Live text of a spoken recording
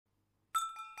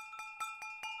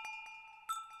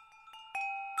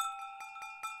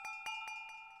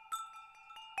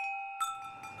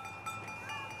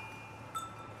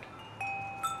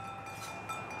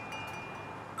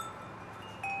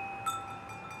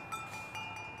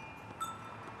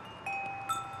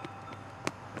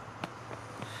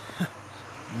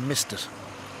missed it.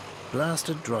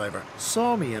 Blasted driver.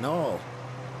 Saw me and all.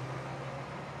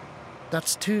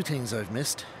 That's two things I've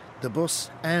missed. The bus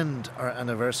and our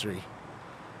anniversary.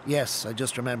 Yes, I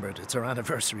just remembered. It's our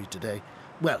anniversary today.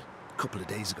 Well, a couple of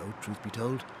days ago, truth be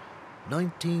told.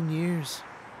 19 years.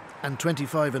 And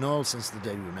 25 in all since the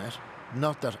day we met.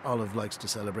 Not that Olive likes to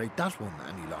celebrate that one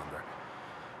any longer.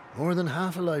 More than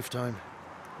half a lifetime.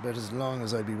 About as long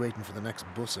as I'd be waiting for the next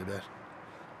bus, I bet.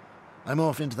 I'm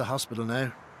off into the hospital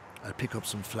now. I'll pick up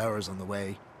some flowers on the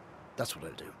way. That's what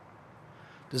I'll do.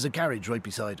 There's a garage right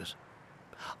beside it.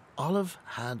 Olive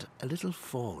had a little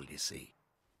fall, you see.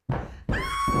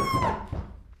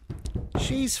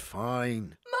 She's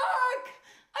fine. Mark!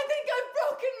 I think I've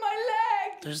broken my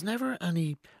leg! There's never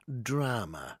any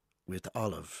drama with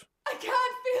Olive. I can't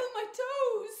feel my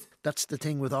toes! That's the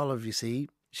thing with Olive, you see.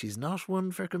 She's not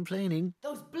one for complaining.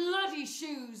 Those bloody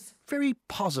shoes! Very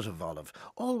positive, Olive.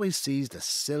 Always sees the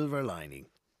silver lining.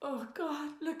 Oh,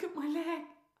 God, look at my leg.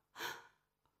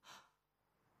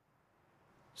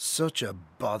 Such a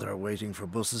bother waiting for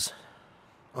buses.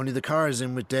 Only the car's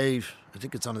in with Dave. I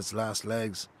think it's on its last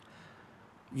legs.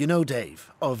 You know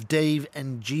Dave, of Dave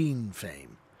and Jean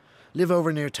fame. Live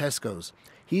over near Tesco's.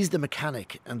 He's the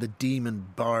mechanic and the demon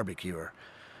barbecuer.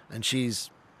 And she's,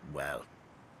 well,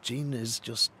 Jean is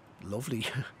just lovely.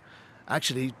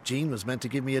 Actually, Jean was meant to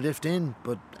give me a lift in,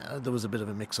 but there was a bit of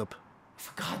a mix-up.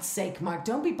 For God's sake, Mark,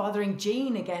 don't be bothering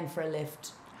Jean again for a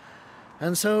lift.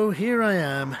 And so here I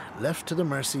am, left to the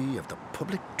mercy of the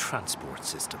public transport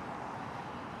system.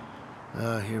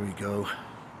 Here we go.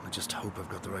 I just hope I've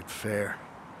got the right fare.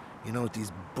 You know what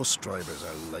these bus drivers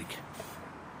are like.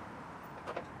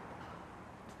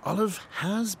 Olive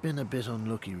has been a bit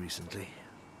unlucky recently.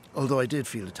 Although I did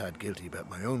feel a tad guilty about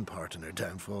my own part in her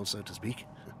downfall, so to speak.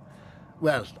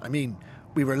 Well, I mean,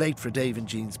 we were late for Dave and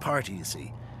Jean's party, you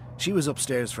see. She was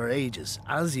upstairs for ages,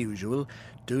 as usual,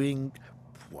 doing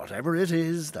whatever it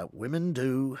is that women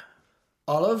do.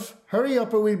 Olive, hurry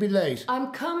up or we'll be late.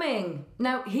 I'm coming.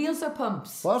 Now, heels or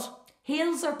pumps? What?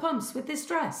 Heels or pumps with this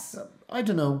dress? I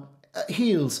don't know.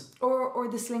 Heels. Or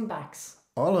the slingbacks?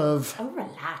 Olive. Oh,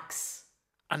 relax.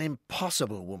 An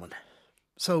impossible woman.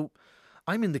 So,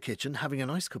 I'm in the kitchen having a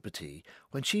nice cup of tea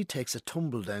when she takes a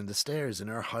tumble down the stairs in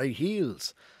her high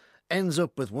heels. Ends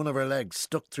up with one of her legs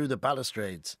stuck through the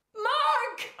balustrades.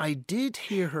 Mark! I did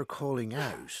hear her calling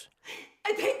out.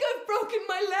 I think I've broken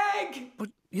my leg. But,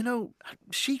 you know,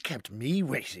 she kept me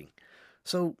waiting.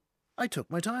 So I took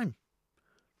my time.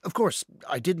 Of course,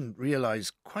 I didn't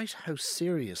realise quite how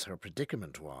serious her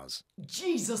predicament was.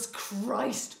 Jesus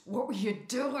Christ, what were you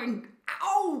doing?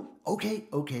 Ow! Okay.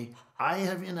 I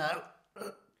have you now.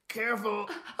 Careful.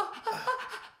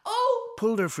 Oh!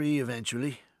 Pulled her free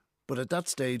eventually. But at that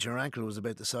stage, her ankle was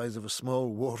about the size of a small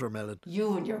watermelon.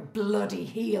 You and your bloody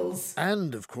heels.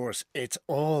 And, of course, it's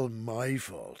all my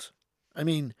fault. I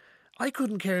mean, I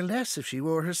couldn't care less if she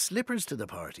wore her slippers to the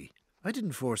party. I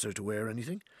didn't force her to wear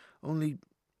anything. Only,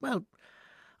 well,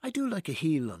 I do like a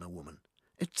heel on a woman.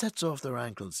 It sets off their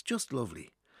ankles just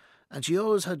lovely. And she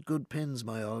always had good pins,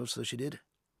 my Olive, so she did.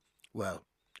 Well,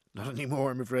 not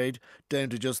anymore, I'm afraid. Down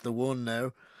to just the one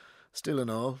now. Still and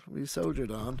all, we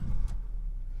soldiered on.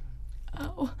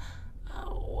 Ow.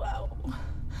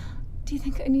 Do you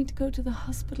think I need to go to the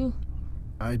hospital?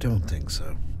 I don't think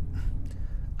so.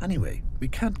 Anyway, we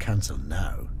can't cancel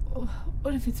now. Oh,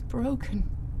 what if it's broken?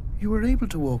 You were able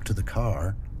to walk to the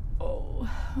car. Oh,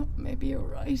 maybe you're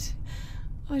right.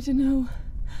 I don't know.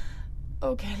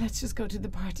 Okay, let's just go to the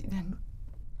party then.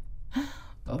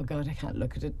 Oh God, I can't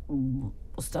look at it. We'll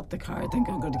stop the car, I think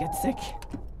I'm going to get sick.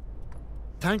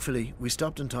 Thankfully, we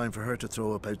stopped in time for her to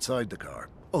throw up outside the car,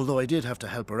 although I did have to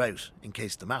help her out in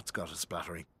case the mats got a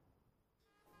splattering.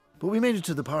 But we made it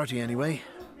to the party anyway.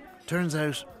 Turns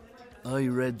out, I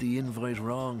read the invite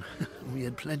wrong. We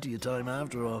had plenty of time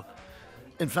after all.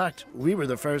 In fact, we were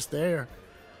the first there.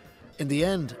 In the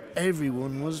end,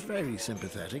 everyone was very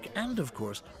sympathetic, and of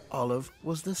course, Olive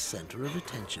was the centre of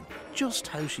attention, just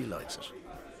how she likes it.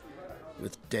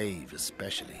 With Dave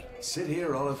especially. Sit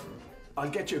here, Olive. I'll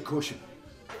get you a cushion.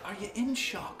 Are you in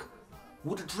shock?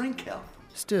 Would a drink help?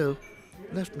 Still,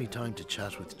 left me time to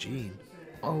chat with Jean.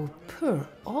 Oh, poor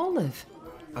Olive.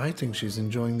 I think she's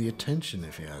enjoying the attention,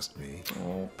 if you ask me.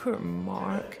 Oh, poor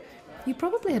Mark. You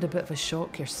probably had a bit of a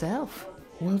shock yourself.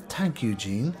 Well, thank you,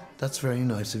 Jean. That's very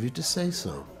nice of you to say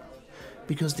so.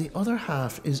 Because the other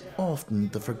half is often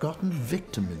the forgotten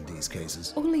victim in these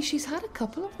cases. Only she's had a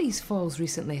couple of these falls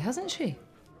recently, hasn't she?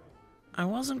 I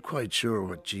wasn't quite sure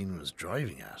what Jean was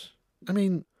driving at. I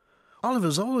mean, Olive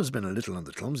has always been a little on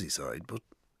the clumsy side, but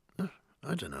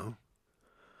I don't know.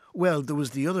 Well, there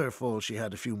was the other fall she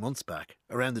had a few months back,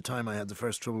 around the time I had the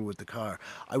first trouble with the car.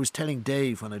 I was telling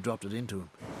Dave when I dropped it into him.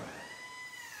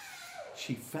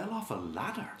 She fell off a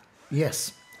ladder.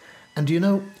 Yes. And do you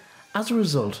know, as a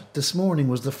result, this morning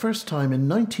was the first time in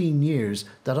 19 years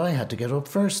that I had to get up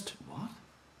first. What?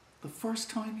 The first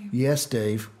time you... Yes,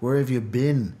 Dave. Where have you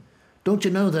been? Don't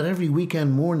you know that every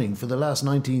weekend morning for the last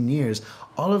 19 years,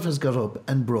 Olive has got up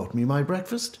and brought me my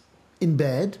breakfast? In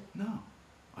bed? No,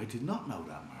 I did not know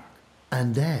that, Mark.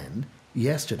 And then,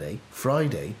 yesterday,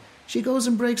 Friday, she goes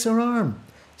and breaks her arm.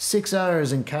 6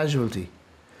 hours in casualty.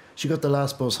 She got the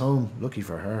last bus home, lucky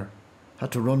for her.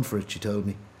 Had to run for it, she told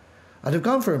me. I'd have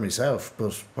gone for her myself,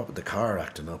 but what with the car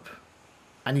acting up.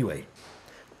 Anyway,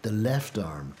 the left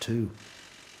arm too.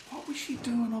 What was she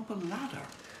doing up a ladder?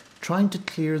 Trying to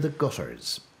clear the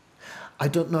gutters. I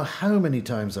don't know how many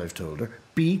times I've told her,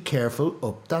 be careful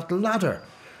up that ladder.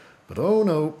 But oh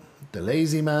no, the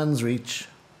lazy man's reach,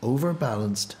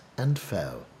 overbalanced and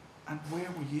fell. And where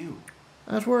were you?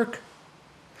 At work.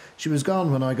 She was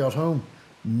gone when I got home.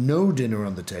 No dinner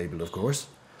on the table, of course.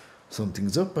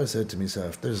 Something's up, I said to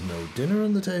myself. There's no dinner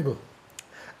on the table.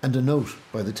 And a note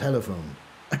by the telephone.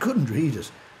 I couldn't read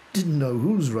it. Didn't know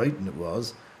whose writing it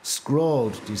was.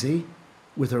 Scrawled, do you see?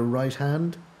 With her right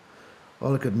hand.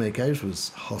 All I could make out was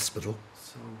hospital.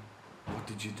 So, what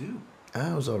did you do?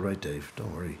 I was all right, Dave.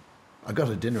 Don't worry. I got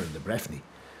a dinner in the Breffni.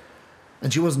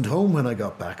 And she wasn't home when I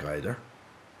got back either.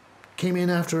 Came in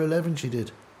after 11, she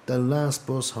did. The last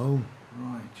bus home.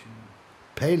 Right, yeah.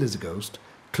 Pale as a ghost,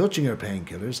 clutching her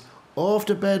painkillers. Off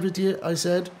to bed with you, I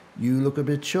said. You look a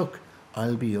bit shook.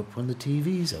 I'll be up when the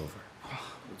TV's over.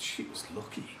 But she was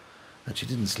lucky. And she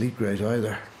didn't sleep great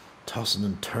either. Tossing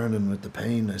and turning with the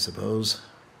pain, I suppose.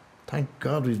 Thank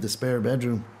God we've the spare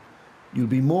bedroom. You'll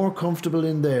be more comfortable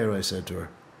in there, I said to her.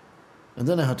 And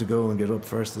then I had to go and get up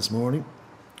first this morning.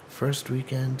 First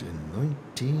weekend in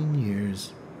 19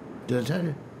 years. Did I tell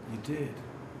you? You did?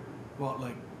 What,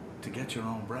 like, to get your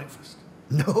own breakfast?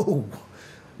 No.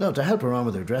 No, to help her on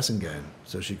with her dressing gown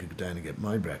so she could go down and get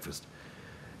my breakfast.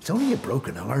 It's only a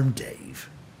broken arm, Dave.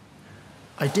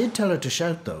 I did tell her to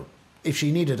shout, though, if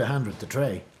she needed a hand with the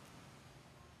tray.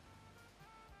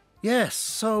 Yes,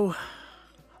 so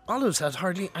Olive's had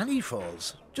hardly any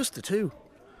falls, just the two.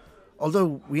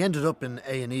 Although we ended up in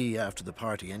A&E after the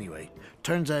party anyway.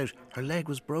 Turns out her leg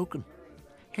was broken.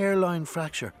 Hairline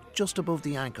fracture just above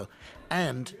the ankle,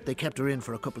 and they kept her in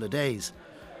for a couple of days.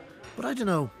 But I don't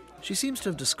know, she seems to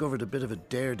have discovered a bit of a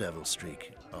daredevil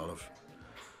streak, Olive.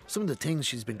 Some of the things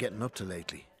she's been getting up to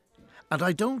lately. And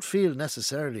I don't feel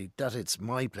necessarily that it's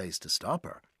my place to stop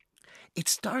her. It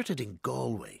started in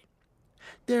Galway.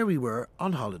 There we were,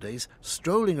 on holidays,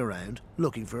 strolling around,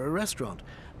 looking for a restaurant,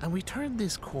 and we turned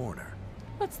this corner.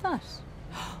 What's that?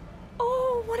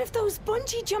 Oh, one of those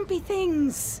bungee jumpy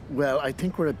things. Well, I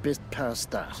think we're a bit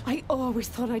past that. I always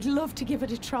thought I'd love to give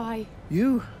it a try.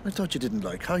 You? I thought you didn't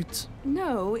like heights.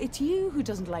 No, it's you who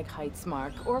doesn't like heights,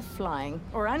 Mark, or flying,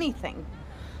 or anything.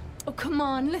 Oh, come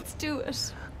on, let's do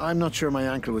it. I'm not sure my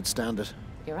ankle would stand it.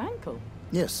 Your ankle?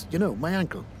 Yes, you know, my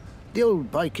ankle. The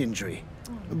old bike injury.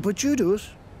 But you do it.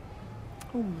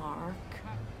 Oh, Mark.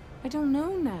 I don't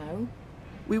know now.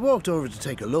 We walked over to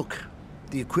take a look.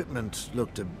 The equipment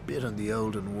looked a bit on the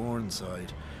old and worn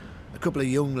side. A couple of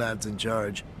young lads in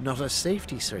charge, not a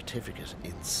safety certificate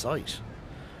in sight.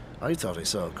 I thought I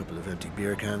saw a couple of empty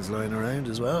beer cans lying around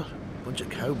as well. Bunch of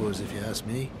cowboys, if you ask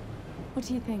me. What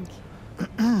do you think?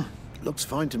 Looks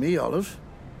fine to me, Olive.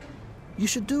 You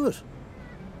should do it.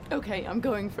 Okay, I'm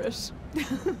going for it.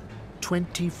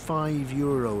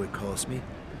 €25 it cost me.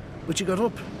 But she got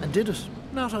up and did it.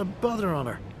 Not a bother on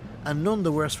her. And none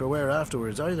the worse for wear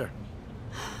afterwards either.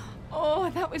 Oh,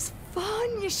 that was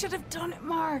fun. You should have done it,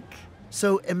 Mark.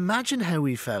 So imagine how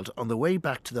we felt on the way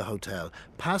back to the hotel,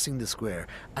 passing the square,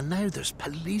 and now there's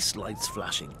police lights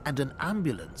flashing and an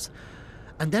ambulance.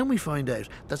 And then we find out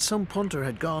that some punter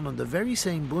had gone on the very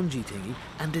same bungee thingy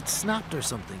and it snapped or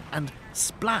something, and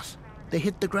splat, they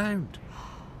hit the ground.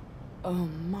 Oh,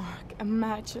 Mark,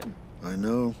 imagine. I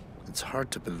know, it's hard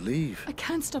to believe. I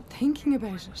can't stop thinking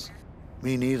about it.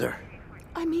 Me neither.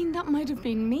 I mean, that might have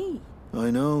been me. I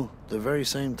know, the very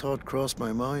same thought crossed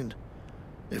my mind.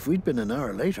 If we'd been an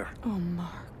hour later. Oh,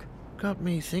 Mark. Got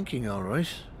me thinking, all right.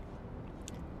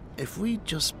 If we'd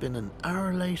just been an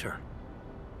hour later.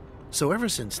 So ever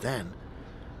since then,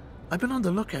 I've been on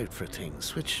the lookout for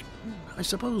things which I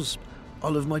suppose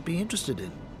Olive might be interested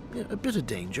in. Yeah, a bit of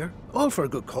danger, all for a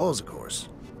good cause, of course.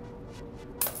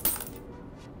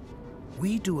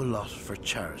 We do a lot for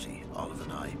charity, Olive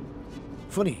and I.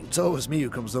 Funny, it's always me who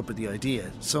comes up with the idea,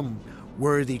 some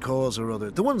worthy cause or other,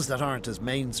 the ones that aren't as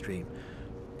mainstream.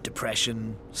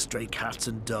 depression, stray cats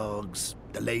and dogs,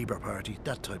 the Labour Party,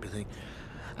 that type of thing.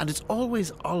 And it's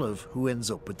always Olive who ends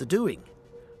up with the doing.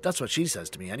 That's what she says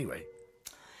to me anyway.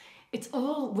 It's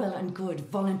all well and good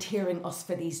volunteering us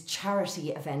for these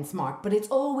charity events, Mark, but it's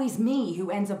always me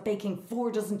who ends up baking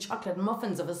 4 dozen chocolate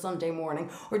muffins of a Sunday morning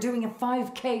or doing a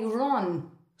 5k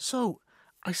run. So,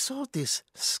 I saw this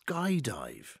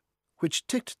skydive, which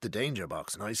ticked the danger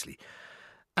box nicely,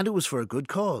 and it was for a good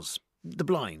cause. The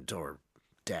blind, or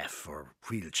deaf, or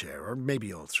wheelchair, or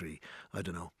maybe all three, I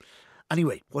don't know.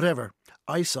 Anyway, whatever,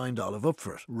 I signed Olive up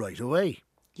for it right away.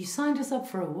 You signed us up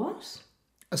for a what?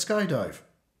 A skydive.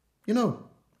 You know,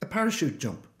 a parachute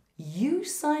jump. You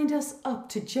signed us up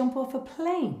to jump off a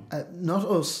plane? Not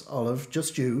us, Olive,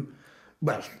 just you.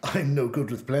 Well, I'm no good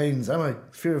with planes, am I?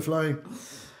 Fear of flying.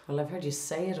 Well, I've heard you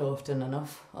say it often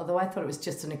enough, although I thought it was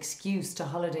just an excuse to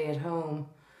holiday at home.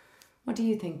 What do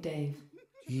you think, Dave?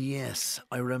 Yes,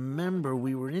 I remember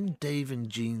we were in Dave and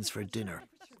Jean's for dinner.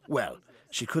 Well,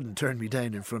 she couldn't turn me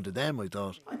down in front of them, I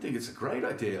thought. I think it's a great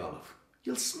idea, Olive.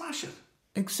 You'll smash it.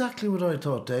 Exactly what I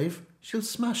thought, Dave. She'll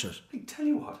smash it. I tell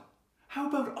you what, how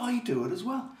about I do it as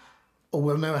well? Oh,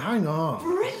 well, now hang on.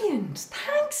 Brilliant!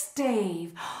 Thanks,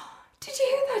 Dave. Did you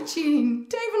hear that, Jean?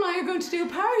 Dave and I are going to do a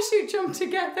parachute jump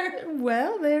together.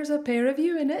 Well, there's a pair of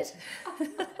you in it.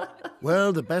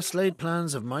 Well, the best laid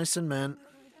plans of mice and men.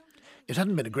 It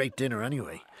hadn't been a great dinner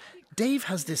anyway. Dave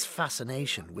has this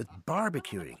fascination with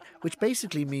barbecuing, which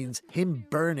basically means him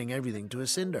burning everything to a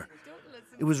cinder.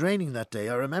 It was raining that day,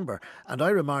 I remember, and I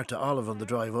remarked to Olive on the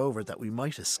drive over that we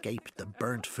might escape the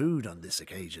burnt food on this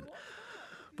occasion.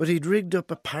 But he'd rigged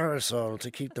up a parasol to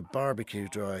keep the barbecue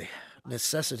dry,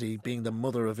 necessity being the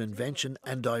mother of invention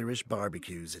and Irish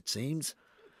barbecues, it seems.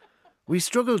 We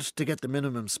struggled to get the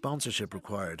minimum sponsorship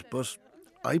required, but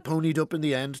I ponied up in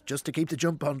the end just to keep the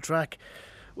jump on track.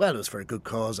 Well, it was for a good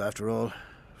cause after all.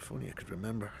 If only I could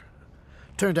remember.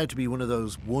 Turned out to be one of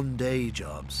those one-day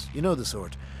jobs. You know the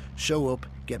sort. Show up,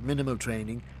 get minimal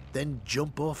training, then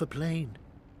jump off a plane.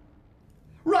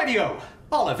 Rightio!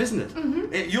 Olive, isn't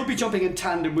it? You'll be jumping in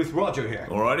tandem with Roger here.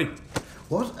 Alrighty.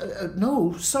 What?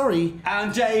 No, sorry.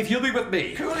 And Dave, you'll be with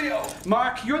me. Coolio!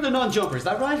 Mark, you're the non-jumper, is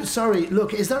that right? Sorry,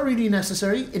 look, is that really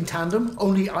necessary? In tandem?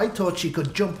 Only I thought she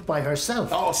could jump by herself.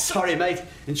 Oh, sorry, mate.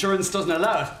 Insurance doesn't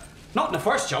allow it. Not in the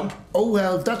first jump. Oh,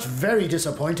 well, that's very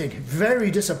disappointing. Very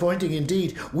disappointing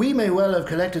indeed. We may well have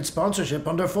collected sponsorship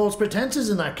under false pretenses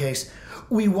in that case.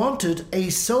 We wanted a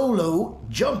solo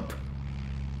jump.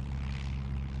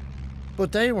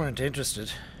 But they weren't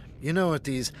interested. You know what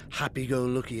these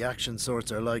happy-go-lucky action sorts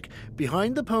are like.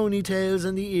 Behind the ponytails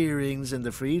and the earrings and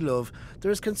the free love,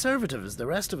 they're as conservative as the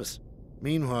rest of us.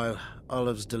 Meanwhile,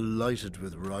 Olive's delighted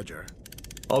with Roger.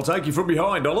 I'll take you from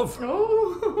behind, Olive.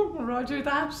 Oh, Roger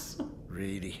that.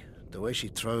 Really, the way she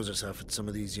throws herself at some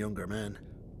of these younger men.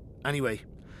 Anyway,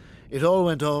 it all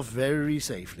went off very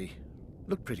safely.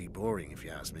 Looked pretty boring, if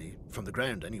you ask me, from the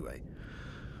ground anyway.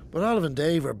 But Olive and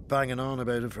Dave were banging on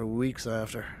about it for weeks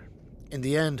after. In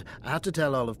the end, I had to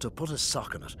tell Olive to put a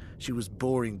sock on it. She was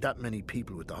boring that many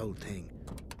people with the whole thing.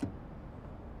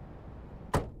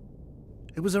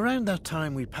 It was around that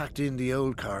time we packed in the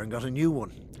old car and got a new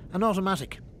one. An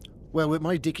automatic. Well, with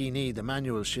my dicky knee, the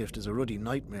manual shift is a ruddy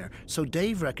nightmare, so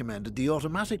Dave recommended the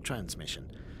automatic transmission.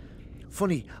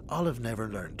 Funny, Olive never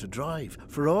learned to drive,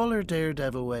 for all her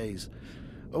daredevil ways.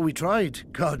 Oh, we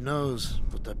tried, God knows,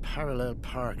 but the parallel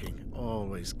parking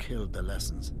always killed the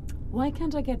lessons. Why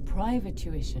can't I get private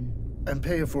tuition? And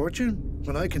pay a fortune,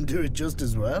 when I can do it just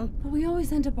as well? But we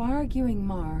always end up arguing,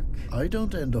 Mark. I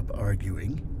don't end up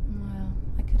arguing. Well,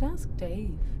 I could ask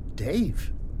Dave.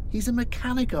 Dave? He's a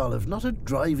mechanic, Olive, not a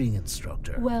driving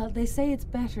instructor. Well, they say it's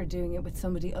better doing it with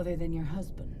somebody other than your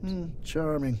husband.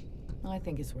 Charming. I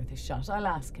think it's worth a shot. I'll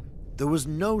ask him. There was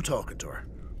no talking to her.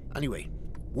 Anyway,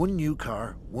 one new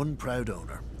car, one proud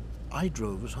owner. I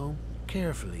drove it home,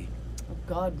 carefully. Oh,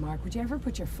 God, Mark, would you ever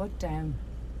put your foot down?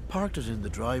 Parked it in the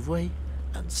driveway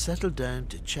and settled down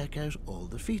to check out all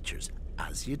the features,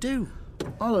 as you do.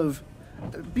 Olive,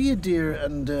 be a dear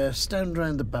and stand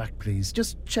round the back, please.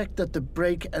 Just check that the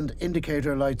brake and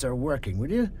indicator lights are working,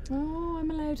 will you? Oh,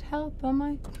 I'm allowed help, am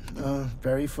I? Oh,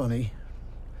 very funny.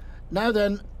 Now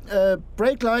then,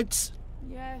 brake lights.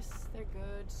 Yes, they're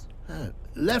good.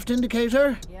 Left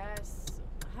indicator. Yes.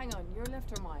 Hang on, your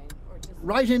left or mine? Or just...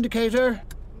 Right indicator.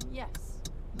 Yes.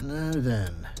 Now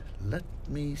then, let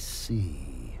me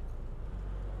see.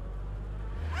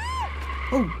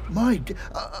 Oh, my...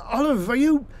 Olive, are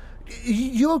you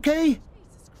okay?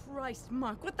 Jesus Christ,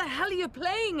 Mark, what the hell are you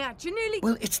playing at? You nearly...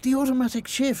 Well, it's the automatic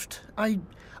shift. I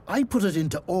put it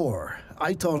into OR.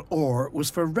 I thought OR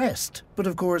was for rest, but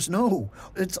of course no.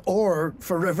 It's OR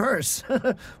for reverse.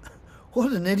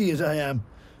 What an idiot I am.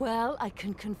 Well, I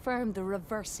can confirm the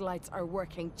reverse lights are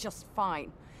working just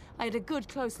fine. I had a good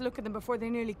close look at them before they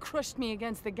nearly crushed me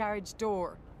against the garage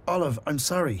door. Olive, I'm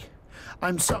sorry.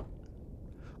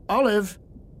 Olive!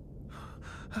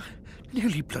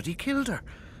 Nearly bloody killed her.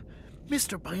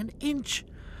 Missed her by an inch.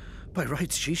 By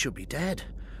rights, she should be dead.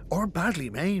 Or badly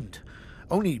maimed.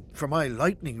 Only for my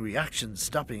lightning reaction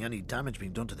stopping any damage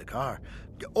being done to the car.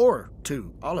 Or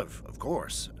to Olive, of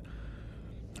course.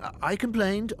 I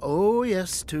complained, oh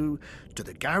yes, to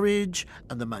the garage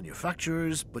and the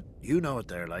manufacturers, but you know what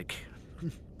they're like.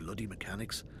 Bloody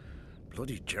mechanics.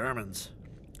 Bloody Germans.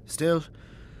 Still,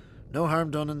 no harm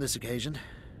done on this occasion.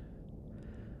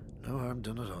 No harm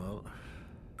done at all.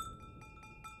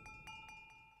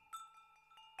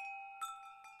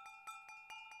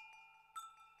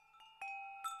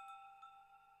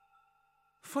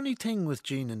 Funny thing with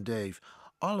Jean and Dave,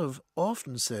 Olive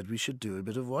often said we should do a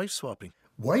bit of wife swapping.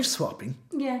 Wife swapping?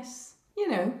 Yes. You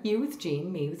know, you with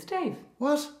Jean, me with Dave.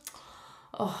 What?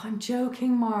 Oh, I'm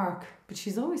joking, Mark. But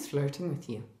she's always flirting with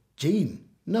you. Jean?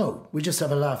 No, we just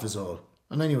have a laugh is all.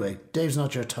 And anyway, Dave's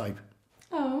not your type.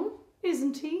 Oh,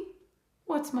 isn't he?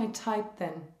 What's my type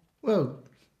then? Well,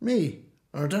 me,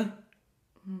 aren't I?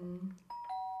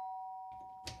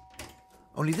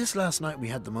 Only this last night we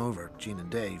had them over, Jean and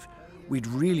Dave, we'd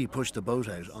really pushed the boat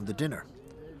out on the dinner.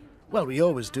 Well, we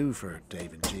always do for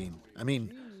Dave and Jean. I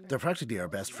mean, they're practically our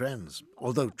best friends.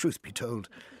 Although, truth be told,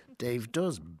 Dave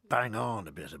does bang on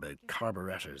a bit about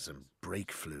carburettors and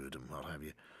brake fluid and what have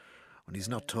you. When he's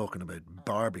not talking about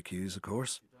barbecues, of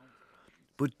course.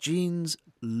 But Jean's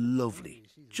lovely.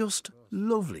 Just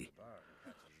lovely.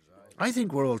 I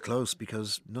think we're all close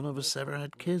because none of us ever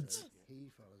had kids.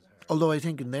 Although I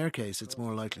think in their case it's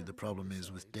more likely the problem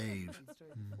is with Dave.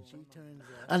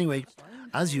 Anyway,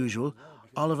 as usual,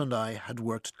 Olive and I had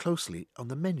worked closely on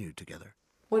the menu together.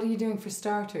 What are you doing for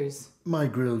starters? My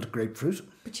grilled grapefruit.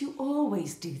 But you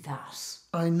always do that.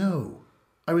 I know.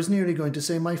 I was nearly going to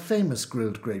say my famous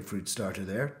grilled grapefruit starter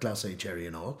there, glacé cherry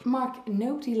and all. Mark,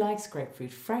 nobody likes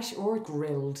grapefruit, fresh or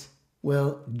grilled.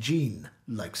 Well, Jean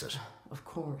likes it. Of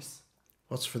course.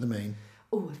 What's for the main?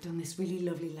 Oh, I've done this really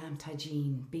lovely lamb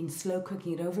tagine. Been slow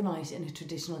cooking it overnight in a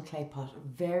traditional clay pot.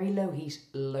 Very low heat,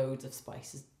 loads of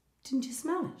spices. Didn't you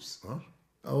smell it? What?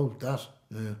 Oh, that.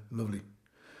 Yeah, lovely.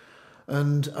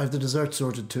 And I've the dessert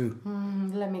sorted too.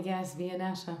 Let me guess,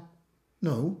 Viennetta.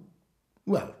 No.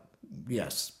 Well,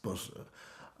 yes, but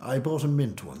I bought a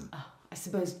mint one. I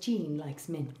suppose Jean likes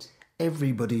mint.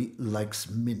 Everybody likes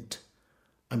mint.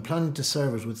 I'm planning to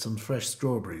serve it with some fresh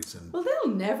strawberries and... Well,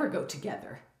 they'll never go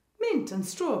together. Mint and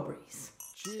strawberries.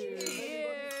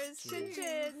 Cheers!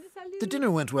 Chin-chin! The dinner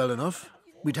went well enough.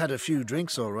 We'd had a few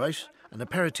drinks all right, an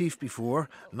aperitif before,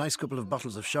 a nice couple of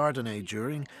bottles of Chardonnay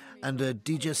during, and a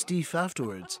digestif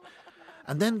afterwards.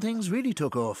 And then things really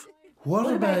took off.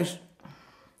 What about...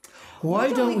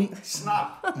 Why don't we...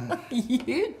 Snap!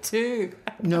 You too.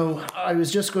 No, I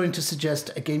was just going to suggest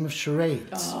a game of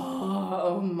charades.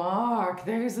 Oh, Mark,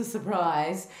 there's a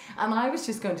surprise. And I was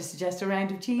just going to suggest a round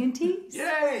of G&Ts.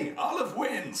 Yay! Olive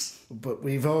wins! But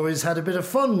we've always had a bit of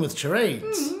fun with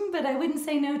charades. But I wouldn't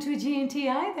say no to a G&T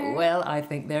either. Well, I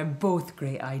think they're both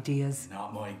great ideas.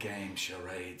 Not my game,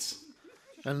 charades.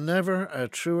 And never a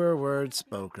truer word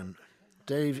spoken.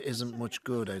 Dave isn't much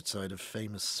good outside of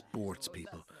famous sports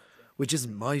people, which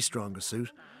isn't my strongest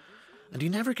suit. And he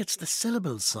never gets the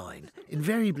syllable sign.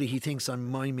 Invariably he thinks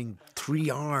I'm miming 3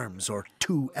 arms or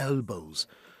 2 elbows.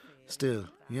 Still,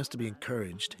 he has to be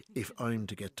encouraged if I'm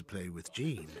to get to play with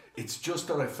Jean. It's just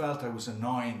that I felt I was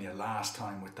annoying you last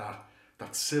time with that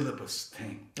syllabus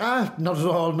thing. Not at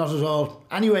all, not at all.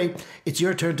 Anyway, it's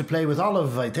your turn to play with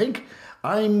Olive, I think.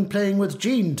 I'm playing with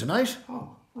Jean tonight.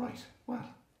 Oh, right.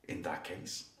 Well, in that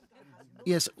case.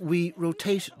 Yes, we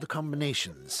rotate the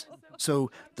combinations.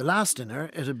 So the last dinner,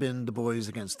 it had been the boys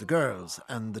against the girls,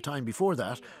 and the time before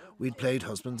that, we'd played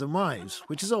husbands and wives,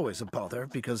 which is always a bother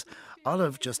because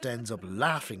Olive just ends up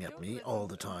laughing at me all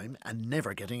the time and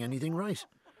never getting anything right.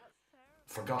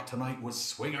 Forgot tonight was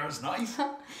swingers' night.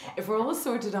 If we're all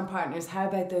sorted on partners, how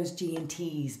about those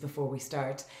G&Ts before we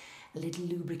start? A little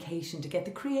lubrication to get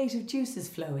the creative juices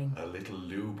flowing. A little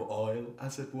lube oil,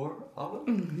 as it were, Olive.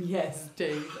 Yes,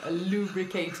 Dave, a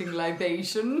lubricating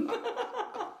libation.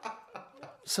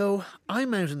 So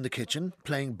I'm out in the kitchen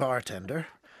playing bartender.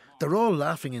 They're all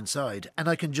laughing inside, and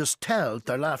I can just tell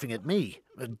they're laughing at me.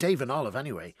 Dave and Olive,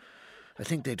 anyway. I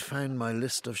think they'd found my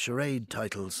list of charade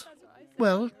titles.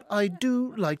 Well, I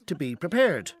do like to be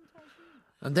prepared.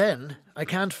 And then I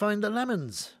can't find the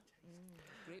lemons.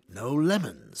 No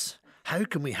lemons. How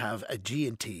can we have a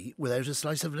G&T without a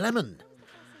slice of lemon?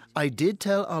 I did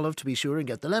tell Olive to be sure and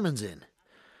get the lemons in.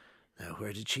 Now,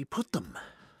 where did she put them?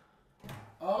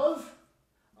 Olive?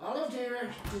 Olive, dear,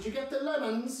 did you get the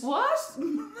lemons? What?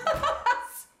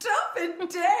 Stop it,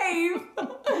 Dave!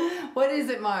 What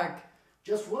is it, Mark?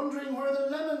 Just wondering where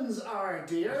the lemons are,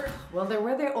 dear. Well, they're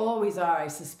where they always are, I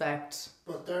suspect.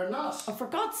 But they're not. Oh, for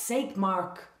God's sake,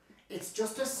 Mark. It's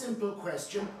just a simple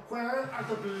question. Where are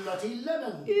the bloody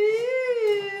lemons?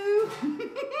 Ew.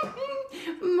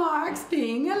 Mark's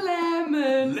being a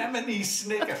lemon. Lemony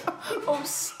snicket. Oh,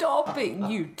 stop it,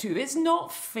 you two. It's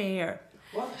not fair.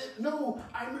 What? No,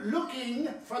 I'm looking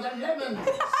for the lemons.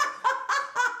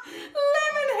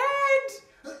 Lemonhead!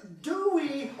 Do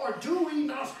we or do we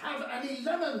not have any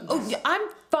lemons? Oh, yeah, I'm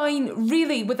fine,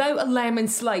 really, without a lemon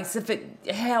slice, if it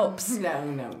helps.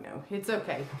 No. It's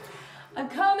okay. I'm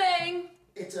coming.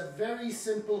 It's a very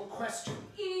simple question.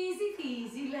 Easy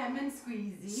peasy, lemon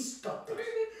squeezy. Stop it.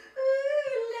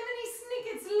 Lemony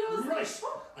snickets, loads. Right,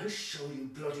 I'll show you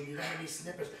bloody lemony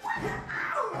snippet.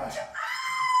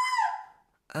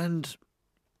 And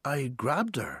I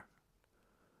grabbed her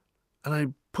and I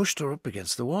pushed her up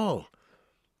against the wall.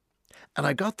 And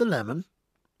I got the lemon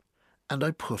and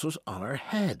I put it on her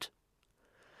head.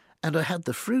 And I had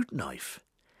the fruit knife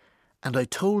and I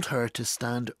told her to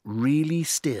stand really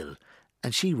still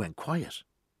and she went quiet.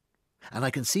 And I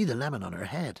can see the lemon on her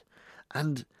head.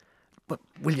 And, but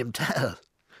William Tell.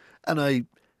 And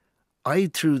I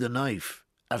threw the knife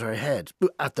at her head,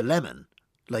 at the lemon,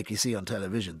 like you see on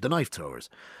television, the knife throwers.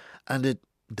 And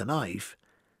the knife,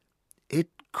 it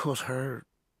cut her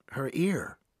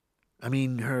ear. I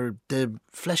mean, the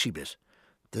fleshy bit,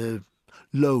 the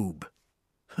lobe.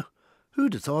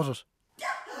 Who'd have thought it?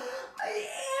 My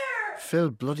ear!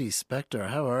 Phil bloody Spector,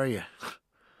 how are you?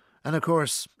 And of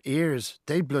course, ears,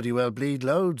 they bloody well bleed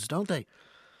loads, don't they?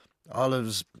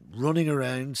 Olive's running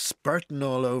around, spurting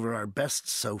all over our best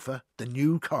sofa, the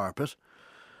new carpet.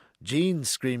 Jean's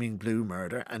screaming blue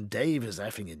murder, and Dave is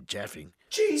effing and jeffing.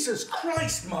 Jesus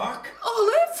Christ, Mark!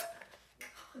 Olive!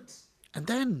 And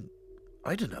then,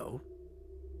 I don't know.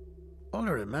 All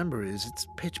I remember is it's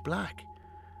pitch black.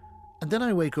 And then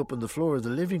I wake up on the floor of the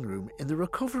living room in the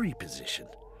recovery position.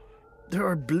 There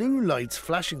are blue lights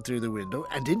flashing through the window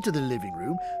and into the living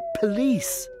room.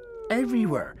 Police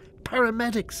everywhere.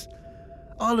 Paramedics.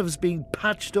 Olive's being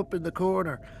patched up in the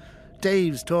corner.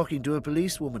 Dave's talking to a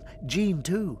policewoman. Jean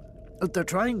too. They're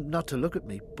trying not to look at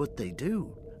me, but they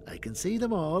do. I can see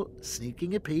them all,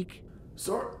 sneaking a peek.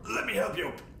 Sir, let me help you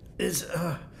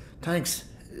up. Thanks.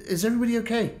 Is everybody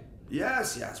okay?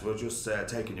 Yes, we're just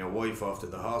taking your wife off to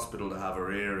the hospital to have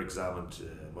her ear examined.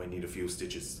 Might need a few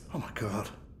stitches. Oh my God.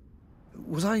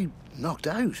 Was I knocked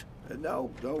out? No,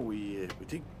 we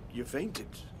think you fainted.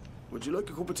 Would you like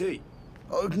a cup of tea?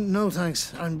 Oh, no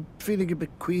thanks. I'm feeling a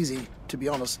bit queasy, to be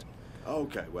honest.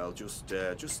 Okay, well, just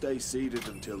stay seated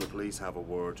until the police have a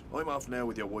word. I'm off now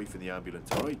with your wife in the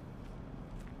ambulance, all right?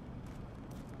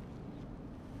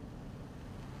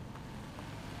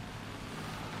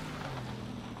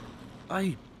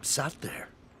 I sat there,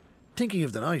 thinking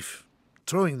of the knife,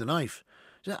 throwing the knife.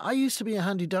 I used to be a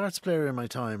handy darts player in my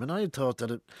time, and I had thought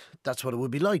that's what it would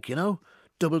be like, you know?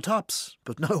 Double tops.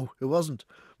 But no, it wasn't.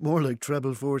 More like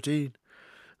treble 14.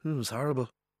 It was horrible.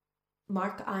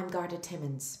 Mark, I'm Garda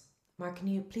Timmins. Mark, can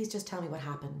you please just tell me what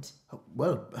happened?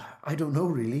 Well, I don't know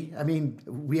really. I mean,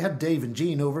 we had Dave and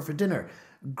Jean over for dinner.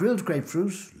 Grilled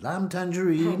grapefruit, lamb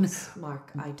tangerine. Thanks,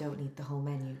 Mark. I don't need the whole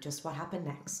menu. Just what happened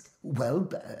next? Well,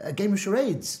 a game of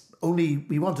charades. Only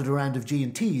we wanted a round of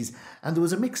G&Ts, and there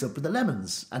was a mix-up with the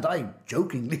lemons. And I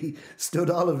jokingly stood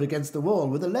Olive against the wall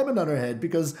with a lemon on her head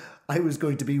because I was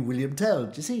going to be William Tell,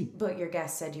 do you see? But your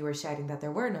guest said you were shouting that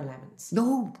there were no lemons.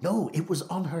 No, it was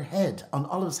on her head, on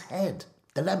Olive's head.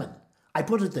 The lemon. I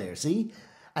put it there, see?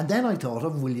 And then I thought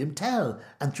of William Tell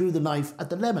and threw the knife at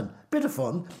the lemon. Bit of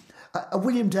fun. A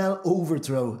William Tell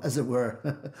overthrow, as it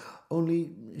were.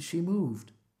 Only she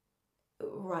moved.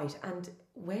 Right, and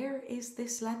where is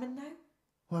this lemon now?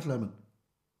 What lemon?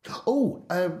 Oh,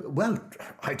 well,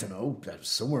 I don't know.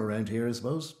 Somewhere around here, I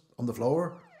suppose. On the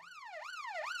floor.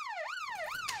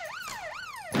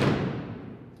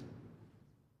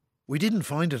 We didn't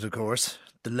find it, of course.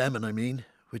 The lemon, I mean.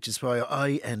 Which is why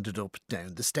I ended up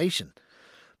down the station.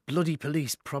 Bloody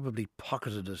police probably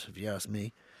pocketed it, if you ask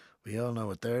me. We all know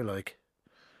what they're like.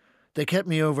 They kept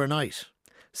me overnight.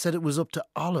 Said it was up to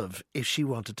Olive if she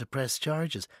wanted to press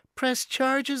charges. Press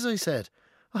charges, I said.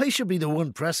 I should be the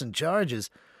one pressing charges.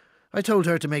 I told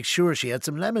her to make sure she had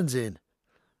some lemons in.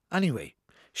 Anyway,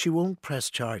 she won't press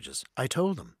charges. I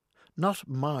told them. Not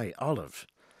my Olive.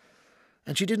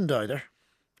 And she didn't either.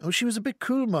 Oh, she was a bit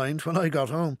cool-minded when I got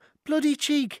home. Bloody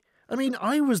cheek. I mean,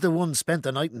 I was the one spent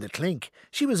the night in the clink.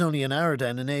 She was only an hour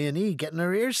down in A&E getting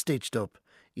her ear stitched up.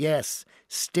 Yes,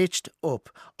 stitched up.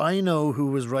 I know who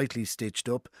was rightly stitched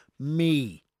up.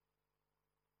 Me.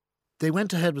 They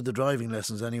went ahead with the driving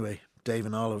lessons anyway, Dave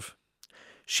and Olive.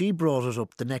 She brought it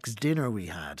up the next dinner we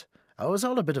had. It was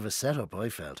all a bit of a setup, I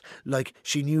felt. Like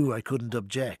she knew I couldn't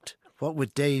object. What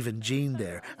with Dave and Jean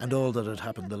there and all that had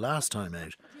happened the last time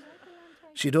out.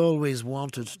 She'd always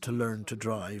wanted to learn to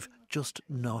drive, just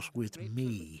not with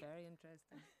me.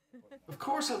 Of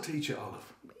course I'll teach you,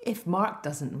 Olive. If Mark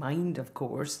doesn't mind, of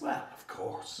course. Well, of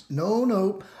course.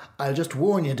 No. I'll just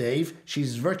warn you, Dave.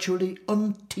 She's virtually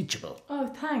unteachable. Oh,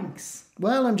 thanks.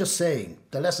 Well, I'm just saying.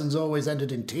 The lessons always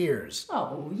ended in tears.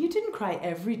 Oh, you didn't cry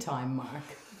every time, Mark.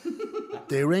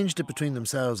 They arranged it between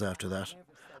themselves after that.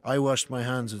 I washed my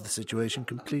hands of the situation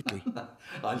completely.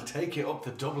 I'll take you up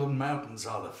the Dublin mountains,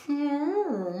 Olive.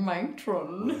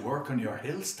 Matron. We'll work on your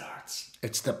hill starts.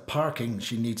 It's the parking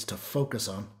she needs to focus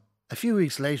on. A few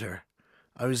weeks later,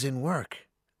 I was in work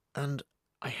and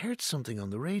I heard something on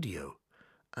the radio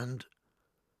and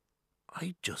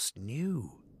I just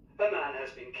knew. A man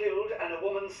has been killed and a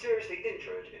woman seriously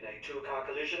injured in a two-car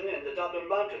collision in the Dublin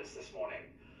mountains this morning.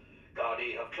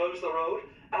 Gardaí have closed the road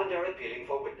and are appealing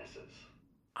for witnesses.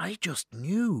 I just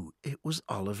knew it was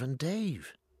Olive and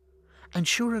Dave. And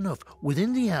sure enough,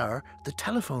 within the hour, the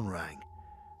telephone rang.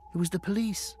 It was the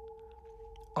police.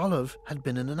 Olive had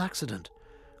been in an accident.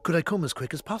 Could I come as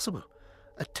quick as possible?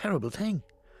 A terrible thing.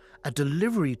 A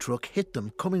delivery truck hit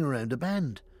them coming around a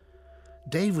bend.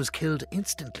 Dave was killed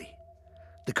instantly.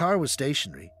 The car was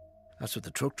stationary. That's what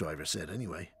the truck driver said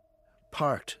anyway.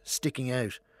 Parked, sticking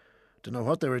out. Don't know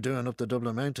what they were doing up the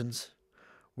Dublin mountains.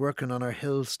 Working on our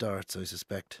hill starts, I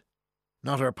suspect.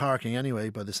 Not our parking anyway,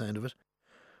 by the sound of it.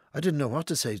 I didn't know what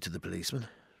to say to the policeman.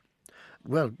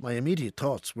 Well, my immediate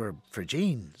thoughts were for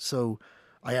Jean, so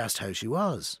I asked how she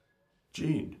was.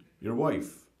 Jean, your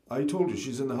wife. I told you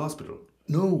she's in the hospital.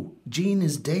 No, Jean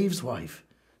is Dave's wife.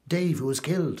 Dave, who was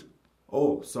killed.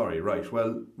 Oh, sorry, right.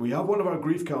 Well, we have one of our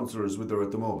grief counsellors with her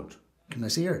at the moment. Can I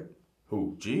see her?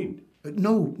 Who, Jean?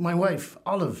 No, my wife,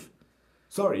 Olive.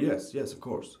 Sorry, yes, of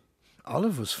course.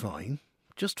 Olive was fine.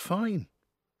 Just fine.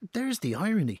 There's the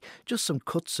irony. Just some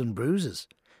cuts and bruises.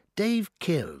 Dave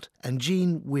killed and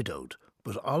Jean widowed,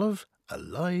 but Olive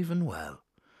alive and well.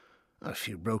 A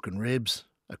few broken ribs,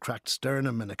 a cracked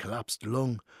sternum and a collapsed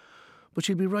lung. But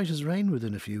she'll be right as rain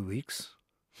within a few weeks.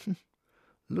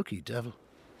 Lucky devil.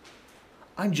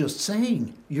 I'm just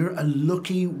saying, you're a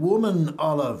lucky woman,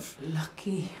 Olive.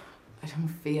 Lucky? I don't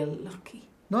feel lucky.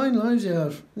 9 lives you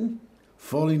have.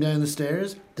 Falling down the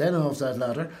stairs, then off that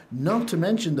ladder, not to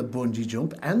mention the bungee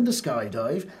jump and the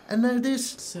skydive, and now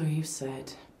this. So you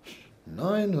said.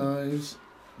 9 lives.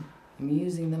 I'm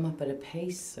using them up at a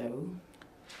pace, so...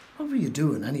 What were you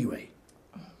doing anyway?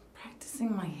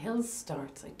 Practicing my hill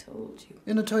starts, I told you.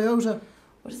 In a Toyota?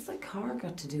 What has the car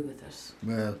got to do with it?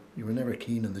 Well, you were never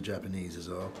keen on the Japanese is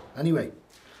all. Anyway,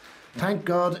 thank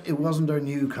God it wasn't our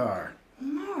new car.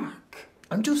 Mark!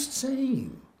 I'm just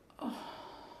saying.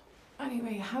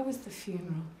 Anyway, how was the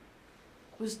funeral?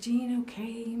 Was Jean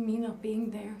okay, me not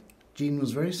being there? Jean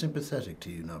was very sympathetic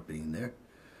to you not being there.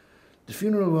 The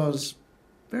funeral was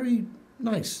very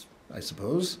nice, I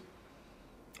suppose.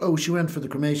 Oh, she went for the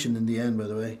cremation in the end, by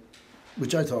the way,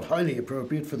 which I thought highly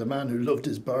appropriate for the man who loved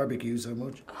his barbecue so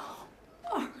much. Oh,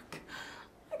 Mark,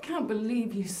 I can't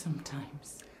believe you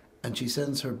sometimes. And she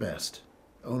sends her best,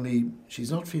 only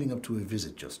she's not feeling up to a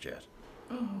visit just yet.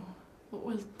 Oh,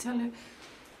 well, tell her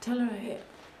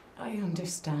I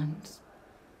understand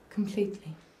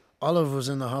completely. Olive was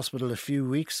in the hospital a few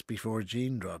weeks before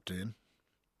Jean dropped in.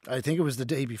 I think it was the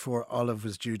day before Olive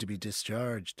was due to be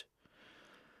discharged.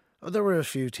 Oh, there were a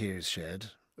few tears shed,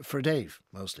 for Dave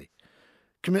mostly.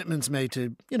 Commitments made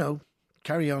to,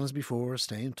 carry on as before,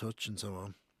 stay in touch and so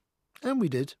on. And we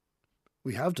did.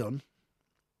 We have done.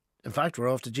 In fact,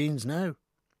 we're off to Jean's now.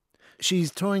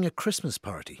 She's throwing a Christmas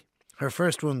party. Her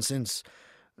first one since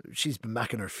she's been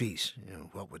back on her feet,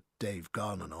 what with Dave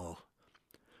gone and all.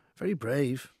 Very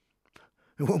brave.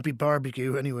 It won't be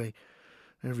barbecue anyway.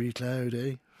 Every cloud,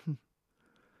 eh?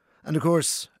 And of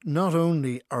course, not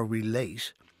only are we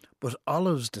late, but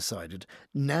Olive's decided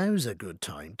now's a good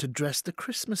time to dress the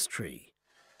Christmas tree.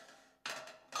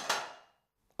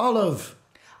 Olive!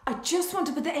 I just want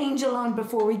to put the angel on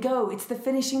before we go. It's the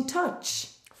finishing touch.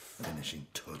 Finishing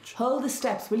touch. Hold the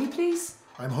steps, will you please?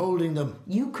 I'm holding them.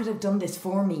 You could have done this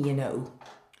for me, you know.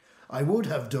 I would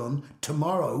have done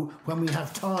tomorrow when we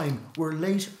have time. We're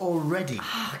late already.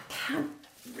 I can't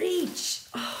reach.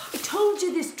 Oh, I told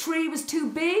you this tree was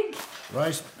too big.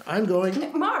 Right, I'm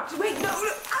going. Mark, wait, no.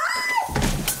 Ah!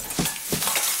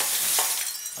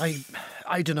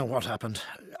 I don't know what happened.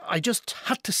 I just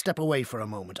had to step away for a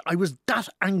moment. I was that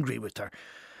angry with her.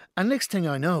 And next thing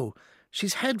I know,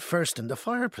 she's head first in the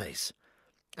fireplace.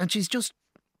 And she's just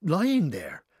lying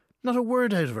there. Not a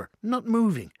word out of her, not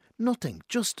moving, nothing,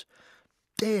 just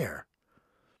there.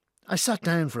 I sat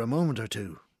down for a moment or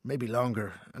two, maybe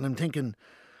longer, and I'm thinking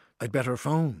I'd better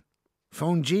phone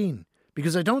Jean,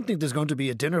 because I don't think there's going to be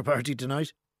a dinner party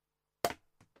tonight.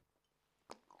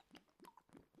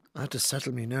 I had to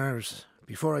settle me nerves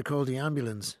before I called the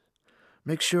ambulance.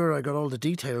 Make sure I got all the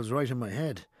details right in my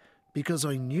head, because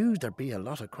I knew there'd be a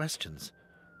lot of questions.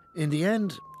 In the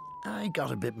end, I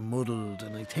got a bit muddled,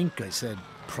 and I think I said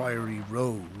Priory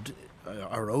Road,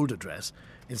 our old address,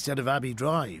 instead of Abbey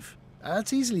Drive.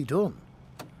 That's easily done.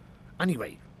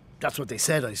 Anyway, that's what they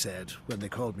said I said when they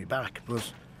called me back,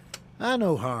 but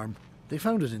no harm. They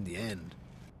found it in the end.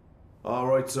 All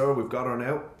right, sir, we've got her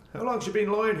now. How long's she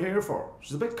been lying here for?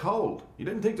 She's a bit cold. You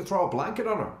didn't think to throw a blanket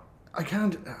on her? I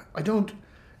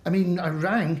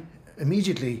rang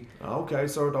immediately. Okay,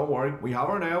 sir, don't worry. We have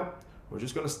her now. We're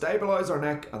just going to stabilise her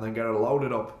neck and then get her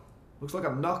loaded up. Looks like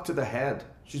a knock to the head.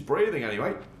 She's breathing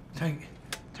anyway. Thank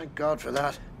God for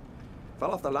that.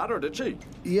 Fell off the ladder, did she?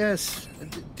 Yes,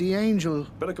 the angel.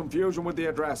 Bit of confusion with the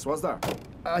address, was there?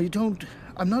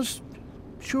 I'm not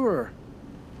sure.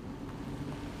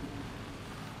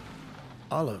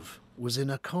 Olive was in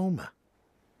a coma.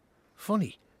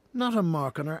 Funny, not a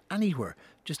mark on her anywhere,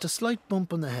 just a slight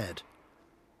bump on the head.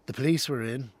 The police were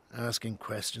in, asking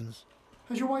questions.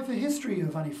 Has your wife a history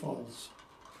of any falls?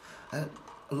 A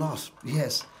lot,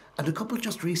 yes. And a couple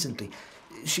just recently.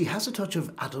 She has a touch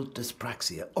of adult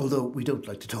dyspraxia, although we don't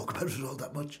like to talk about it all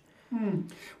that much.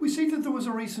 We see that there was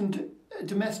a recent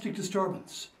domestic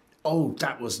disturbance. Oh,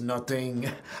 that was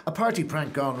nothing. A party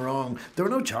prank gone wrong. There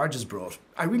were no charges brought.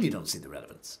 I really don't see the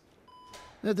relevance.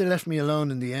 They left me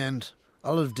alone in the end.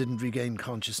 Olive didn't regain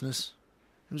consciousness.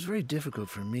 It was very difficult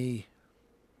for me.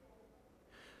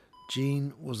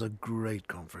 Jean was a great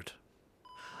comfort.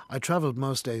 I travelled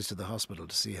most days to the hospital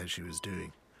to see how she was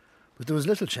doing, but there was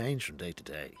little change from day to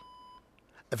day.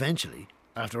 Eventually,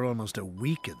 after almost a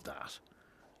week of that,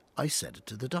 I said it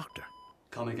to the doctor.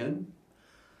 Come again?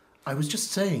 I was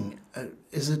just saying,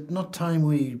 is it not time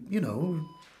we,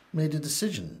 made a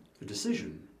decision? A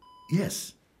decision?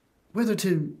 Yes. Whether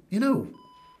to,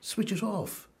 switch it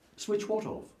off. Switch what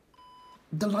off?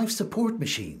 The life support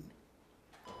machine.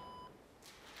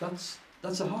 That's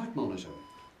a heart monitor.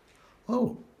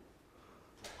 Oh,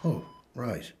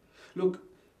 right. Look,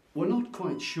 we're not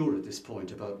quite sure at this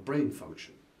point about brain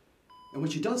function. And when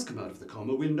she does come out of the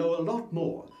coma, we'll know a lot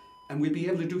more, and we'll be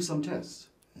able to do some tests.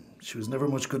 She was never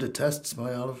much good at tests,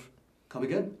 my Olive. Come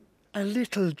again? A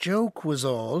little joke was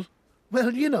all.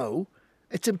 Well,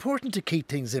 it's important to keep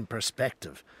things in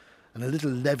perspective, and a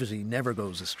little levity never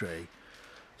goes astray.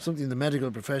 Something the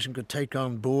medical profession could take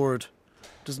on board.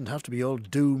 Doesn't have to be all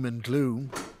doom and gloom.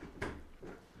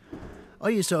 I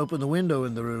used to open the window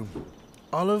in the room.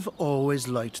 Olive always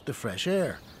liked the fresh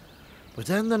air. But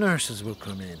then the nurses would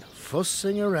come in,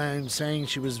 fussing around, saying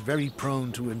she was very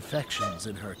prone to infections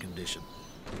in her condition.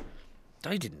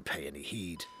 I didn't pay any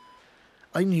heed.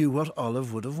 I knew what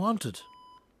Olive would have wanted.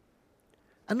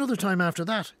 Another time after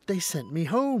that, they sent me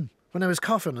home when I was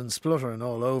coughing and spluttering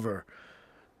all over.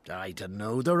 I don't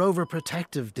know, they're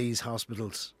overprotective, these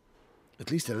hospitals. At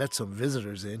least they let some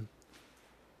visitors in.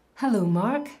 Hello,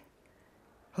 Mark.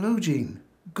 Hello, Jean.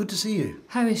 Good to see you.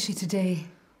 How is she today?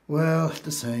 Well, the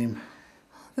same.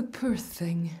 The poor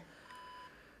thing.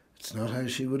 It's not how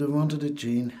she would have wanted it,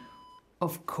 Jean.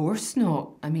 Of course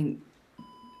not.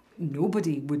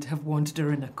 Nobody would have wanted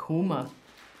her in a coma.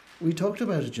 We talked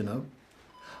about it,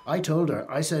 I told her,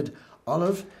 I said,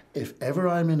 Olive, if ever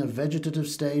I'm in a vegetative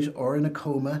state or in a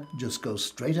coma, just go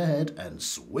straight ahead and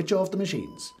switch off the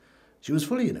machines. She was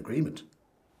fully in agreement.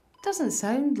 Doesn't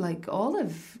sound like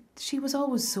Olive. She was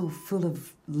always so full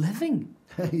of living.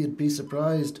 You'd be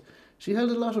surprised. She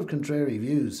held a lot of contrary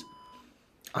views.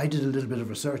 I did a little bit of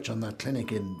research on that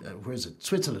clinic in,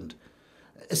 Switzerland.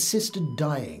 Assisted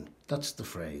dying, that's the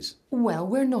phrase. Well,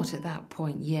 we're not at that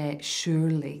point yet,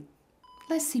 surely.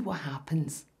 Let's see what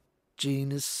happens.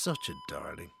 Jean is such a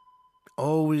darling.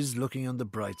 Always looking on the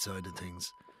bright side of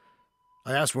things.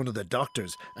 I asked one of the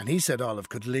doctors, and he said Olive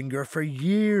could linger for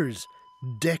years,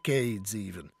 decades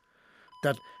even.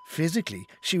 That physically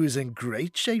she was in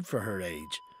great shape for her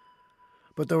age.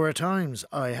 But there were times,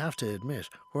 I have to admit,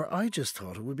 where I just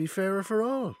thought it would be fairer for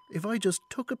all if I just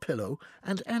took a pillow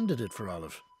and ended it for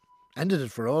Olive. Ended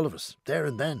it for all of us, there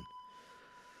and then.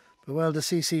 But well, the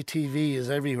CCTV is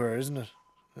everywhere, isn't it?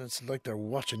 It's like they're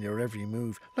watching your every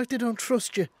move, like they don't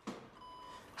trust you.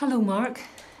 Hello, Mark.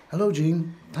 Hello,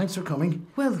 Jean. Thanks for coming.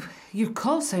 Well, your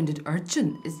call sounded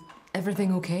urgent. Is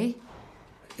everything okay?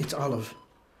 It's Olive.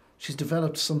 She's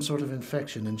developed some sort of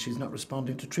infection and she's not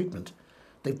responding to treatment.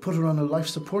 They've put her on a life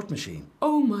support machine.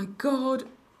 Oh, my God.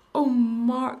 Oh,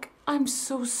 Mark, I'm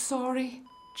so sorry.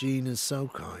 Jean is so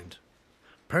kind.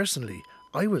 Personally,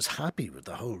 I was happy with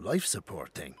the whole life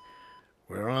support thing.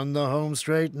 We're on the home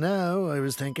straight now, I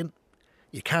was thinking.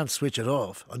 You can't switch it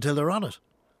off until they're on it.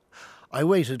 I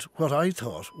waited what I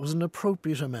thought was an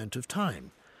appropriate amount of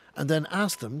time, and then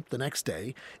asked them the next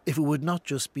day if it would not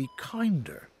just be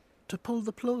kinder to pull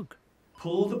the plug.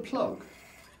 Pull the plug?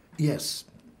 Yes.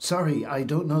 Sorry, I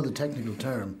don't know the technical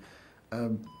term.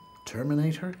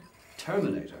 Terminator?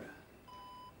 Terminator?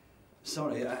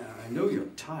 Sorry, I know you're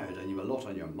tired and you've a lot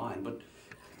on your mind, but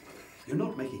you're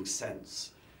not making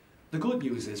sense. The good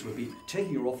news is we'll be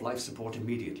taking her off life support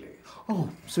immediately. Oh,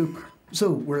 super.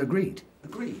 So we're agreed?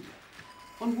 Agreed?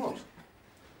 On what?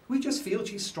 We just feel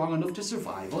she's strong enough to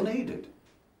survive unaided.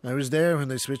 I was there when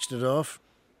they switched it off.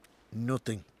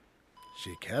 Nothing.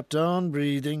 She kept on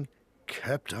breathing,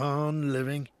 kept on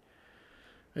living.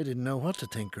 I didn't know what to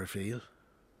think or feel.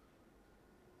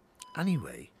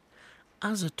 Anyway,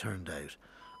 as it turned out,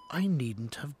 I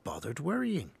needn't have bothered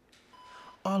worrying.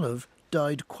 Olive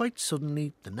died quite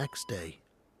suddenly the next day.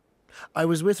 I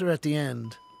was with her at the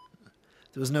end.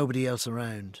 There was nobody else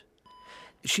around.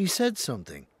 She said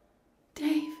something.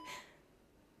 Dave,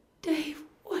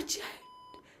 watch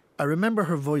out. I remember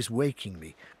her voice waking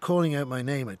me, calling out my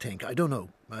name, I think. I don't know.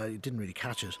 I didn't really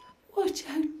catch it. Watch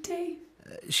out, Dave.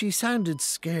 She sounded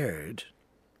scared,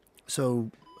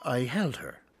 so I held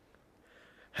her.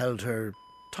 Held her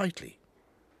tightly.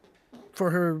 For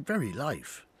her very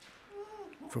life.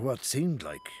 For what seemed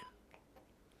like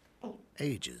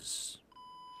ages.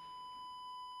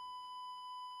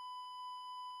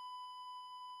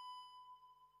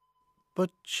 But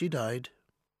she died.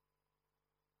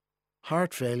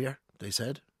 Heart failure, they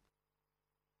said.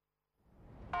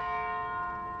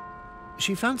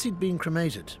 She fancied being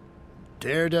cremated.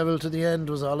 Daredevil to the end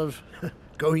was Olive,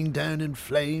 going down in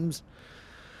flames.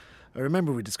 I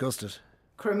remember we discussed it.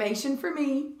 Cremation for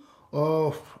me.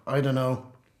 Oh, I don't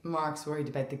know. Mark's worried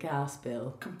about the gas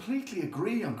bill. Completely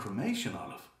agree on cremation,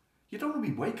 Olive. You don't want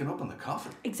to be waking up in the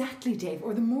coffin. Exactly, Dave,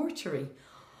 or the mortuary.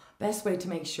 Best way to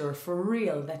make sure, for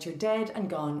real, that you're dead and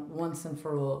gone once and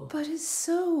for all. But it's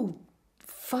so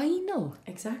final.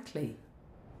 Exactly.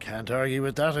 Can't argue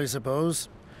with that, I suppose.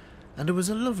 And it was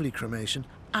a lovely cremation.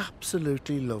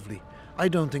 Absolutely lovely. I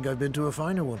don't think I've been to a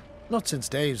finer one. Not since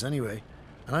Dave's, anyway.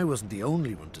 And I wasn't the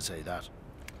only one to say that.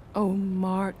 Oh,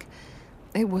 Mark,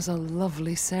 it was a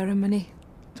lovely ceremony.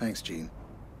 Thanks, Jean.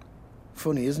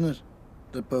 Funny, isn't it?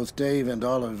 That both Dave and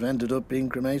Olive ended up being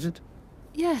cremated?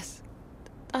 Yes.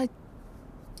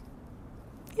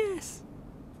 Yes.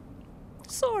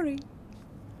 Sorry.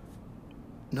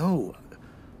 No.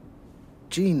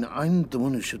 Jean, I'm the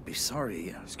one who should be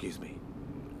sorry. Excuse me.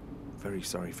 Very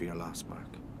sorry for your loss, Mark.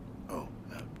 Oh,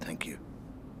 thank you.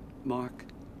 Mark,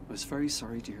 I was very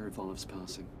sorry to hear of Olive's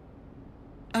passing.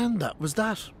 And that was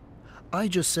that. I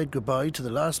just said goodbye to the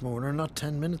last mourner not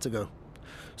 10 minutes ago.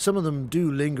 Some of them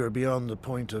do linger beyond the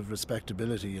point of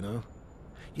respectability, you know.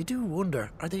 You do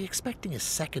wonder, are they expecting a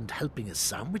second helping of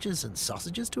sandwiches and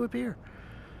sausages to appear?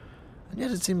 And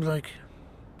yet it seems like,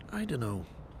 I don't know,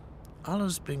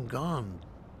 Olive's been gone,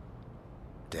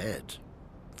 dead,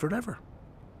 forever.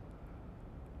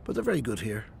 But they're very good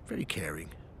here, very caring.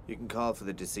 You can call for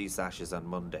the deceased ashes on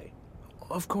Monday.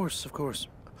 Of course, of course.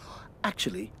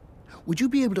 Actually, would you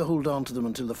be able to hold on to them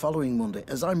until the following Monday,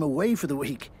 as I'm away for the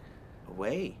week?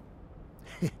 Away?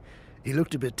 He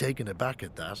looked a bit taken aback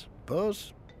at that,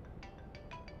 but...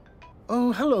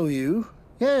 Oh, hello, you.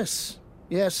 Yes,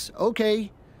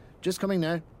 okay. Just coming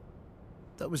now.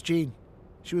 That was Jean.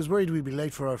 She was worried we'd be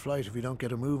late for our flight if we don't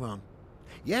get a move on.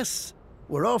 Yes,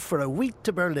 we're off for a week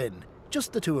to Berlin.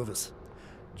 Just the two of us.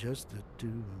 Just the two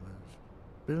of us.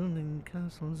 Building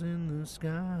castles in the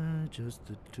sky. Just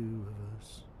the two of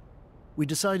us. We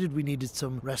decided we needed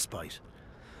some respite.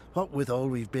 What with all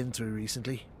we've been through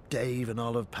recently, Dave and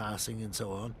Olive passing and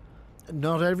so on.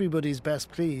 Not everybody's best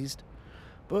pleased.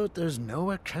 But there's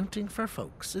no accounting for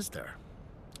folks, is there?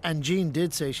 And Jean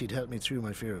did say she'd help me through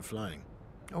my fear of flying.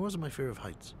 Or was it my fear of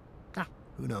heights?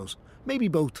 Who knows? Maybe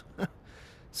both.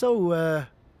 So,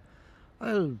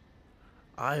 I'll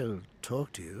I'll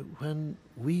talk to you when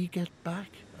we get back,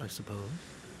 I suppose.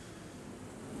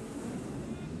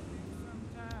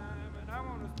 And I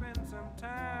want to spend some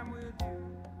time with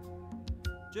you.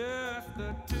 Just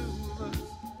the two of us.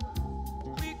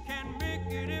 We can make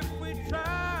it if we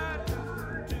try. Just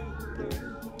the two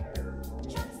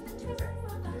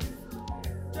of us.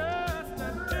 Just the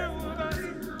two of us.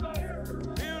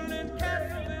 Building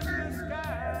castles in the sky.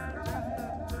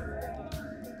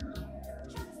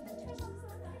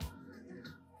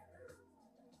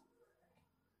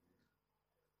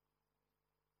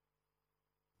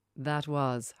 That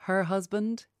was Her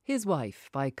Husband, His Wife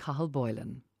by Cathal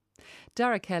Boylan.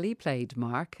 Dara Kelly played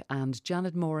Mark and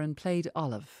Janet Moran played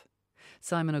Olive.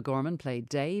 Simon O'Gorman played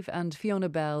Dave and Fiona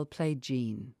Bell played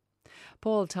Jean.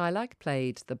 Paul Tylak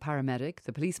played the paramedic,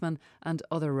 the policeman and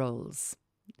other roles.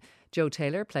 Joe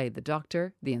Taylor played the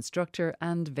doctor, the instructor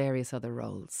and various other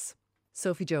roles.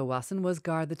 Sophie Jo Wasson was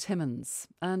Garda Timmins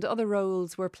and other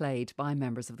roles were played by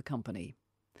members of the company.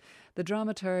 The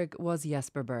dramaturg was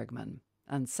Jesper Bergman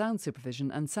and sound supervision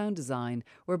and sound design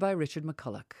were by Richard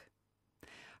McCulloch.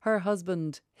 Her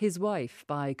Husband, His Wife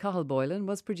by Cathal Boylan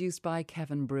was produced by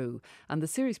Kevin Brew and the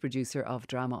series producer of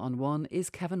Drama on One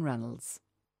is Kevin Reynolds.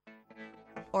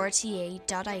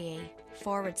 rte.ie/drama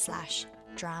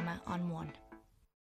on one.